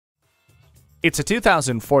It's a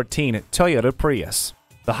 2014 Toyota Prius,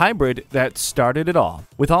 the hybrid that started it all,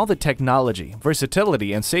 with all the technology,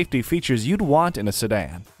 versatility, and safety features you'd want in a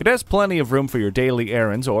sedan. It has plenty of room for your daily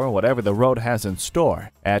errands or whatever the road has in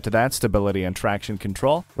store. Add to that stability and traction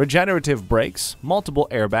control, regenerative brakes, multiple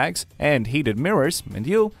airbags, and heated mirrors, and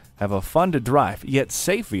you have a fun-to-drive yet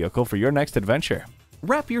safe vehicle for your next adventure.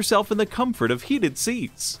 Wrap yourself in the comfort of heated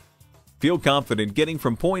seats. Feel confident getting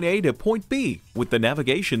from point A to point B with the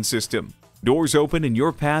navigation system. Doors open and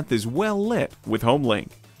your path is well lit with HomeLink.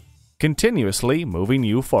 Continuously moving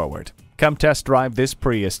you forward. Come test drive this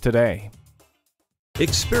Prius today.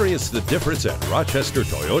 Experience the difference at Rochester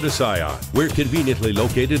Toyota Scion. We're conveniently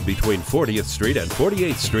located between 40th Street and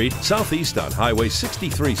 48th Street, southeast on Highway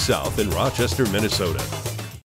 63 South in Rochester, Minnesota.